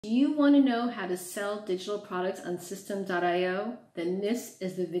Do you want to know how to sell digital products on System.io? Then this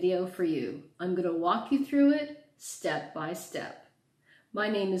is the video for you. I'm going to walk you through it step by step. My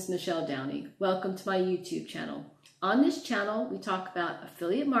name is Michelle Downey. Welcome to my YouTube channel. On this channel, we talk about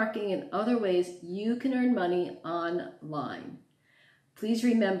affiliate marketing and other ways you can earn money online. Please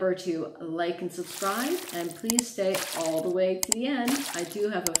remember to like and subscribe, and please stay all the way to the end. I do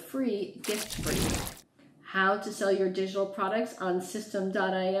have a free gift for you. How to sell your digital products on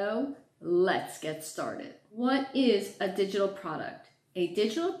System.io? Let's get started. What is a digital product? A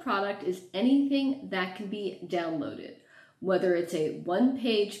digital product is anything that can be downloaded, whether it's a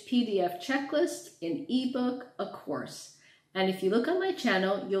one-page PDF checklist, an ebook, a course. And if you look on my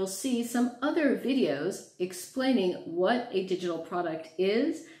channel, you'll see some other videos explaining what a digital product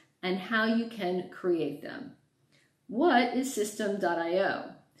is and how you can create them. What is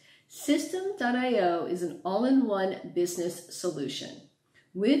System.io? System.io is an all-in-one business solution.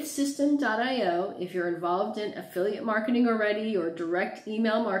 With System.io, if you're involved in affiliate marketing already or direct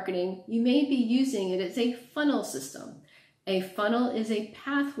email marketing, you may be using it as a funnel system. A funnel is a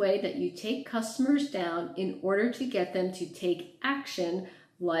pathway that you take customers down in order to get them to take action,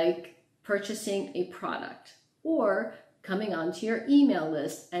 like purchasing a product or coming onto your email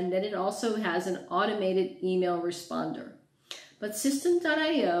list, and then it also has an automated email responder. But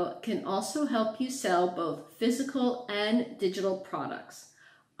System.io can also help you sell both physical and digital products.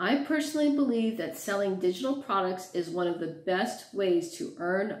 I personally believe that selling digital products is one of the best ways to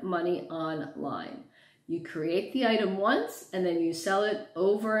earn money online. You create the item once and then you sell it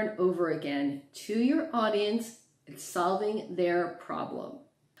over and over again to your audience. It's solving their problem.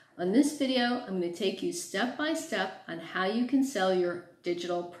 On this video, I'm going to take you step by step on how you can sell your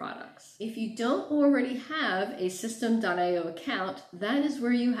digital products. If you don't already have a System.io account, that is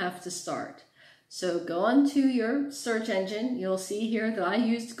where you have to start. So go onto your search engine. You'll see here that I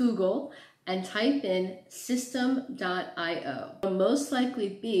used Google and type in System.io. It will most likely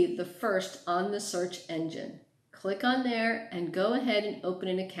be the first on the search engine. Click on there and go ahead and open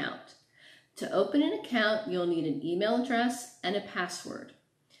an account. To open an account, you'll need an email address and a password.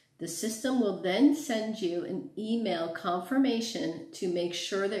 The system will then send you an email confirmation to make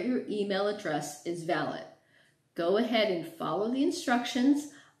sure that your email address is valid. Go ahead and follow the instructions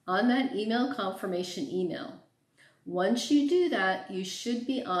on that email confirmation email. Once you do that, you should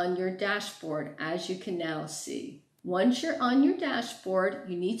be on your dashboard, as you can now see. Once you're on your dashboard,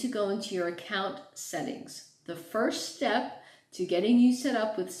 you need to go into your account settings. The first step to getting you set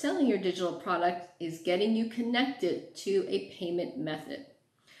up with selling your digital product is getting you connected to a payment method.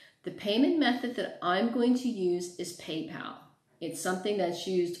 The payment method that I'm going to use is PayPal. It's something that's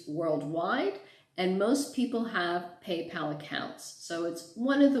used worldwide, and most people have PayPal accounts. So it's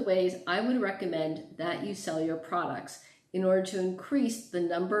one of the ways I would recommend that you sell your products in order to increase the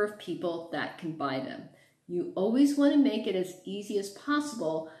number of people that can buy them. You always want to make it as easy as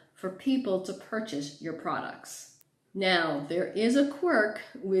possible for people to purchase your products. Now, there is a quirk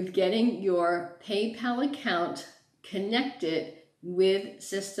with getting your PayPal account connected with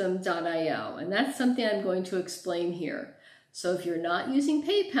System.io, and that's something I'm going to explain here. So if you're not using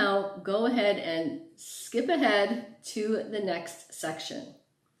PayPal, go ahead and skip ahead to the next section.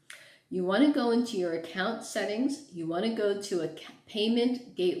 You want to go into your account settings, you want to go to a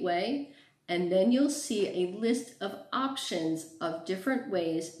payment gateway, and then you'll see a list of options of different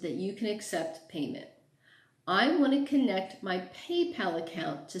ways that you can accept payment. I want to connect my PayPal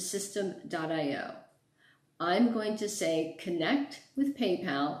account to System.io. I'm going to say connect with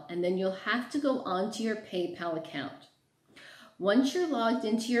PayPal, and then you'll have to go onto your PayPal account. Once you're logged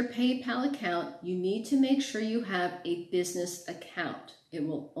into your PayPal account, you need to make sure you have a business account. It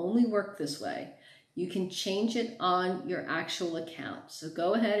will only work this way. You can change it on your actual account. So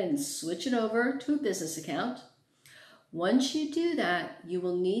go ahead and switch it over to a business account. Once you do that, you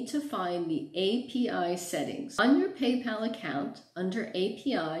will need to find the API settings. On your PayPal account, under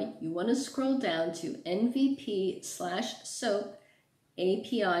API, you want to scroll down to MVP/SOAP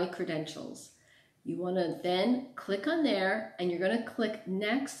API credentials. You want to then click on there, and you're going to click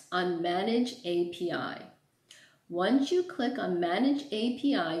next on Manage API. Once you click on Manage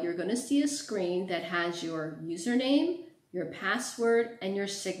API, you're going to see a screen that has your username, your password, and your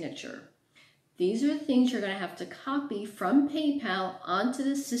signature. These are the things you're going to have to copy from PayPal onto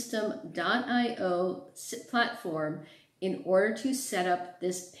the System.io platform in order to set up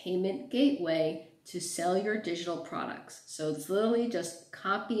this payment gateway to sell your digital products. So it's literally just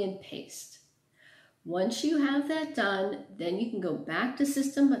copy and paste. Once you have that done, then you can go back to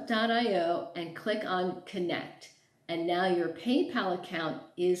System.io and click on Connect. And now your PayPal account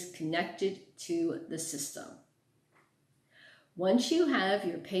is connected to the system. Once you have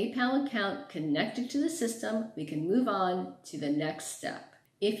your PayPal account connected to the system, we can move on to the next step.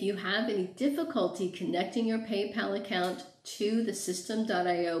 If you have any difficulty connecting your PayPal account to the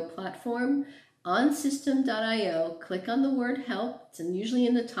System.io platform, on System.io, click on the word help. It's usually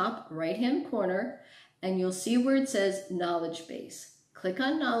in the top right-hand corner, and you'll see where it says knowledge base. Click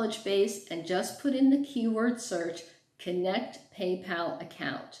on knowledge base and just put in the keyword search, connect PayPal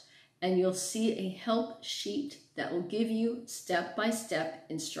account, and you'll see a help sheet that will give you step-by-step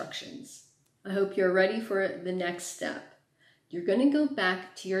instructions. I hope you're ready for the next step. You're going to go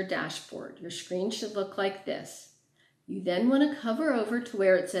back to your dashboard. Your screen should look like this. You then want to hover over to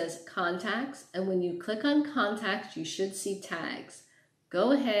where it says contacts, and when you click on contacts, you should see tags.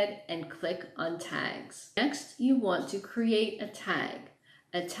 Go ahead and click on tags. Next, you want to create a tag.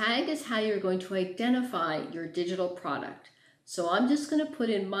 A tag is how you're going to identify your digital product. So I'm just going to put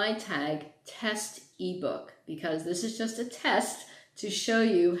in my tag, test ebook, because this is just a test to show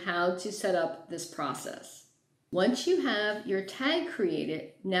you how to set up this process. Once you have your tag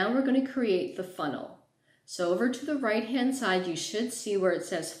created, now we're going to create the funnel. So over to the right-hand side, you should see where it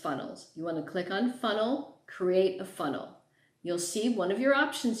says funnels. You want to click on funnel, create a funnel. You'll see one of your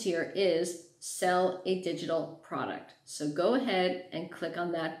options here is sell a digital product. So go ahead and click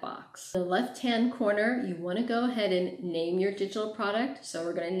on that box. In the left-hand corner, you want to go ahead and name your digital product. So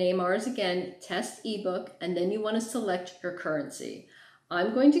we're going to name ours again, test ebook, and then you want to select your currency.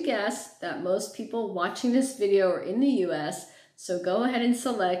 I'm going to guess that most people watching this video are in the US, so go ahead and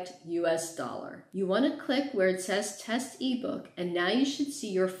select US dollar. You want to click where it says test ebook, and now you should see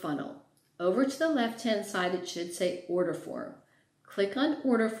your funnel. Over to the left-hand side, it should say order form. Click on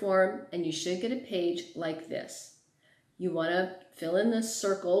order form, and you should get a page like this. You want to fill in the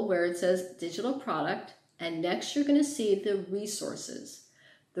circle where it says digital product, and next you're going to see the resources.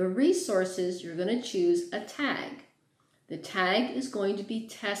 The resources, you're going to choose a tag. The tag is going to be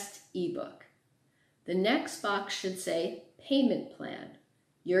test ebook. The next box should say payment plan.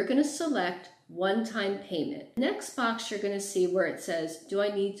 You're going to select one-time payment. Next box, you're going to see where it says, do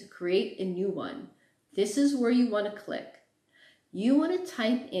I need to create a new one? This is where you want to click. You want to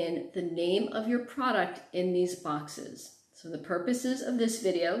type in the name of your product in these boxes. So the purposes of this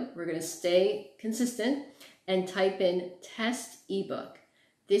video, we're going to stay consistent and type in test ebook.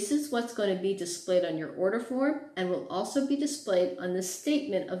 This is what's going to be displayed on your order form and will also be displayed on the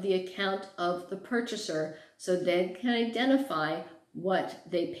statement of the account of the purchaser so they can identify what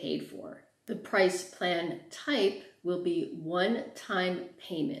they paid for. The price plan type will be one-time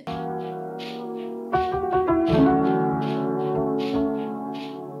payment.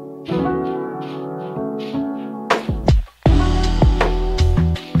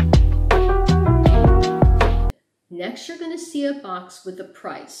 Next, you're going to see a box with a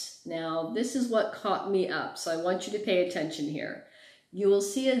price. Now, this is what caught me up, so I want you to pay attention here. You will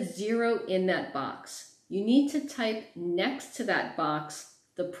see a 0 in that box. You need to type next to that box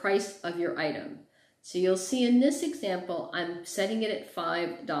the price of your item. So you'll see in this example, I'm setting it at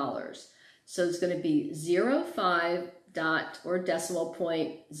 $5. So it's going to be 05 dot or decimal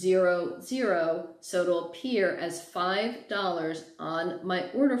point 00, so it'll appear as $5 on my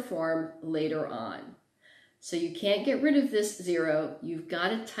order form later on. So you can't get rid of this 0, you've got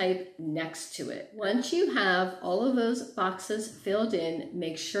to type next to it. Once you have all of those boxes filled in,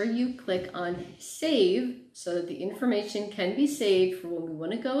 make sure you click on save so that the information can be saved for when we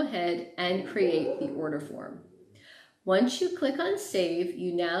want to go ahead and create the order form. Once you click on save,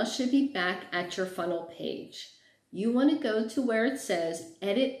 you now should be back at your funnel page. You want to go to where it says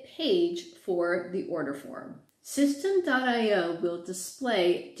edit page for the order form. System.io will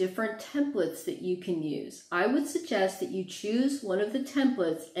display different templates that you can use. I would suggest that you choose one of the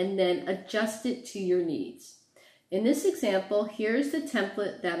templates and then adjust it to your needs. In this example, here's the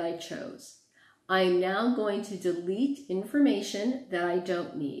template that I chose. I am now going to delete information that I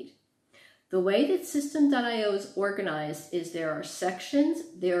don't need. The way that System.io is organized is there are sections,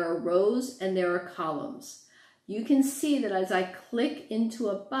 there are rows, and there are columns. You can see that as I click into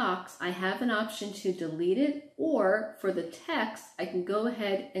a box, I have an option to delete it, or for the text, I can go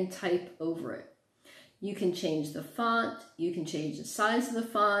ahead and type over it. You can change the font, you can change the size of the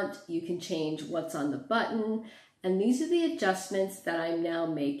font, you can change what's on the button, and these are the adjustments that I'm now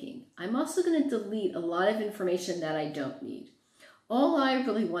making. I'm also going to delete a lot of information that I don't need. All I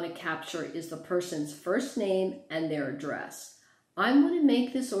really want to capture is the person's first name and their address. I'm going to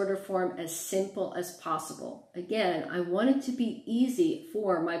make this order form as simple as possible. Again, I want it to be easy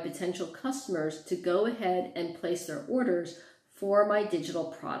for my potential customers to go ahead and place their orders for my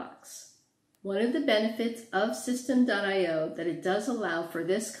digital products. One of the benefits of System.io that it does allow for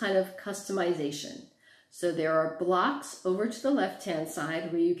this kind of customization. So there are blocks over to the left-hand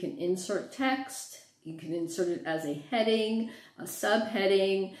side where you can insert text. You can insert it as a heading, a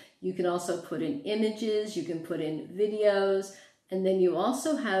subheading. You can also put in images. You can put in videos. And then you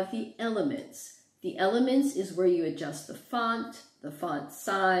also have the elements. The elements is where you adjust the font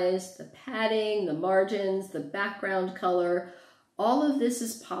size, the padding, the margins, the background color. All of this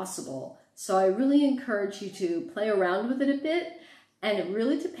is possible. So I really encourage you to play around with it a bit. And it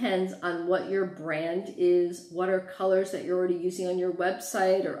really depends on what your brand is, what are colors that you're already using on your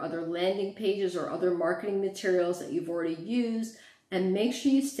website or other landing pages or other marketing materials that you've already used. And make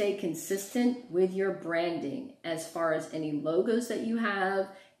sure you stay consistent with your branding as far as any logos that you have,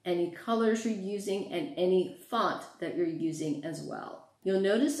 any colors you're using, and any font that you're using as well. You'll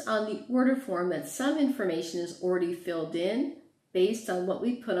notice on the order form that some information is already filled in based on what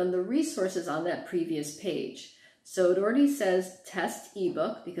we put on the resources on that previous page. So it already says test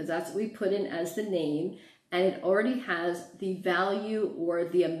ebook because that's what we put in as the name, and it already has the value or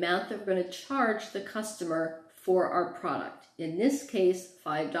the amount that we're going to charge the customer for our product. In this case,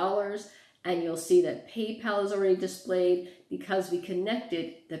 $5, and you'll see that PayPal is already displayed because we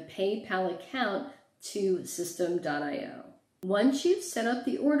connected the PayPal account to system.io. Once you've set up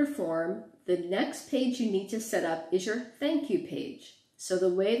the order form, the next page you need to set up is your thank you page. So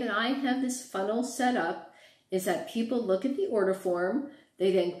the way that I have this funnel set up is that people look at the order form,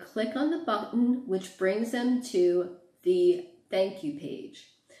 they then click on the button, which brings them to the thank you page.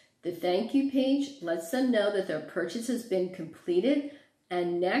 The thank you page lets them know that their purchase has been completed,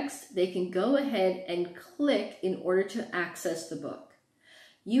 and next they can go ahead and click in order to access the book.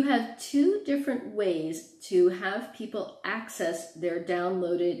 You have two different ways to have people access their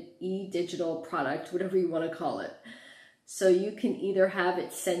downloaded e-digital product, whatever you want to call it. So you can either have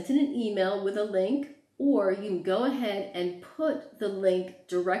it sent in an email with a link, or you can go ahead and put the link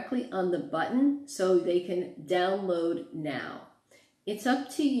directly on the button so they can download now. It's up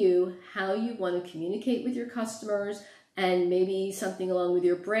to you how you want to communicate with your customers and maybe something along with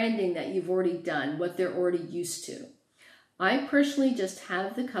your branding that you've already done, what they're already used to. I personally just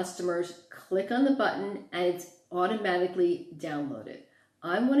have the customers click on the button and it's automatically downloaded.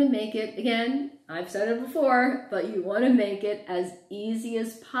 I want to make it, again, I've said it before, but you want to make it as easy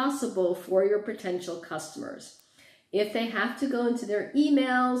as possible for your potential customers. If they have to go into their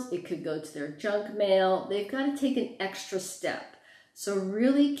emails, it could go to their junk mail. They've got to take an extra step. So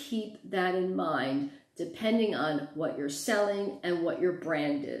really keep that in mind, depending on what you're selling and what your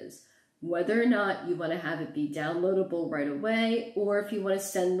brand is. Whether or not you want to have it be downloadable right away, or if you want to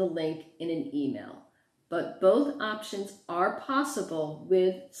send the link in an email. But both options are possible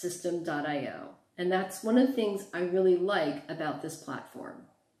with system.io. And that's one of the things I really like about this platform.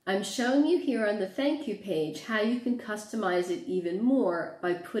 I'm showing you here on the thank you page how you can customize it even more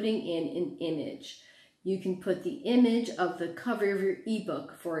by putting in an image. You can put the image of the cover of your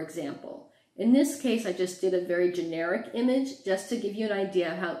ebook, for example. In this case, I just did a very generic image just to give you an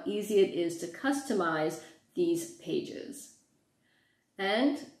idea of how easy it is to customize these pages.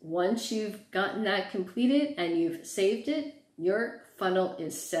 And once you've gotten that completed and you've saved it, your funnel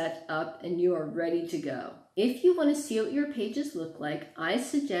is set up and you are ready to go. If you want to see what your pages look like, I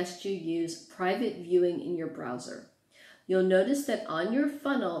suggest you use private viewing in your browser. You'll notice that on your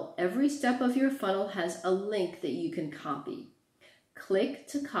funnel, every step of your funnel has a link that you can copy. Click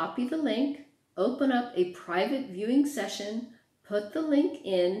to copy the link, open up a private viewing session, put the link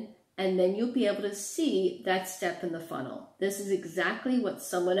in, and then you'll be able to see that step in the funnel. This is exactly what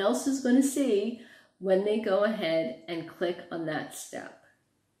someone else is going to see when they go ahead and click on that step.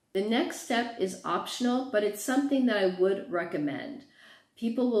 The next step is optional, but it's something that I would recommend.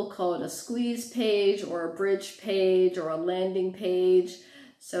 People will call it a squeeze page or a bridge page or a landing page.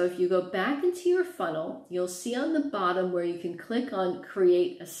 So if you go back into your funnel, you'll see on the bottom where you can click on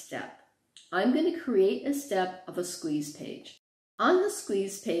create a step. I'm going to create a step of a squeeze page. On the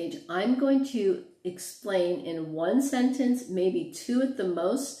squeeze page, I'm going to explain in one sentence, maybe two at the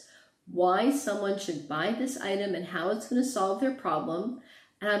most, why someone should buy this item and how it's going to solve their problem.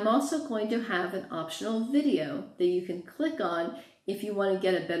 And I'm also going to have an optional video that you can click on if you want to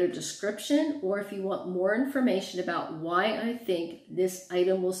get a better description or if you want more information about why I think this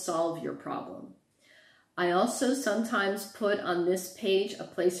item will solve your problem. I also sometimes put on this page a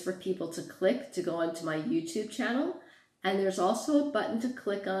place for people to click to go onto my YouTube channel. And there's also a button to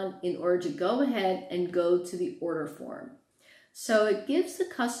click on in order to go ahead and go to the order form. So it gives the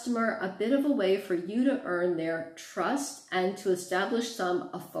customer a bit of a way for you to earn their trust and to establish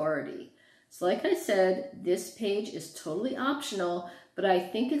some authority. So like I said, this page is totally optional, but I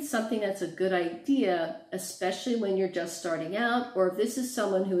think it's something that's a good idea, especially when you're just starting out, or if this is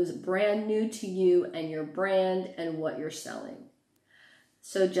someone who is brand new to you and your brand and what you're selling.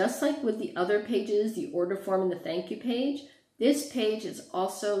 So just like with the other pages, the order form and the thank you page, this page is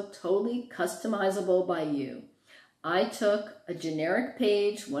also totally customizable by you. I took a generic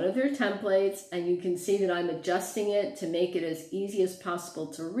page, one of their templates, and you can see that I'm adjusting it to make it as easy as possible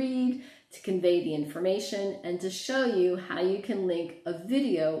to read, to convey the information, and to show you how you can link a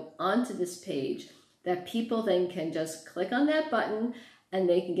video onto this page that people then can just click on that button and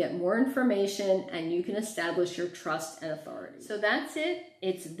they can get more information and you can establish your trust and authority. So that's it.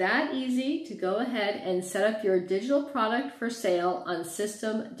 It's that easy to go ahead and set up your digital product for sale on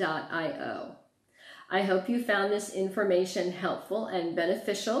system.io. I hope you found this information helpful and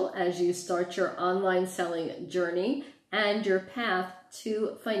beneficial as you start your online selling journey and your path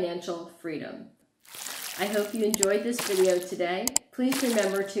to financial freedom. I hope you enjoyed this video today. Please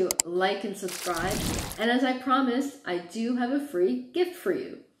remember to like and subscribe. And as I promised, I do have a free gift for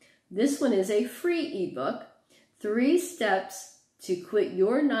you. This one is a free ebook, 3 Steps to Quit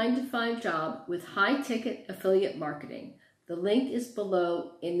Your 9-to-5 Job with High-Ticket Affiliate Marketing. The link is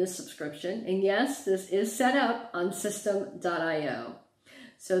below in the subscription. And yes, this is set up on system.io.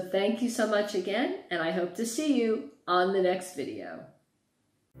 So thank you so much again, and I hope to see you on the next video.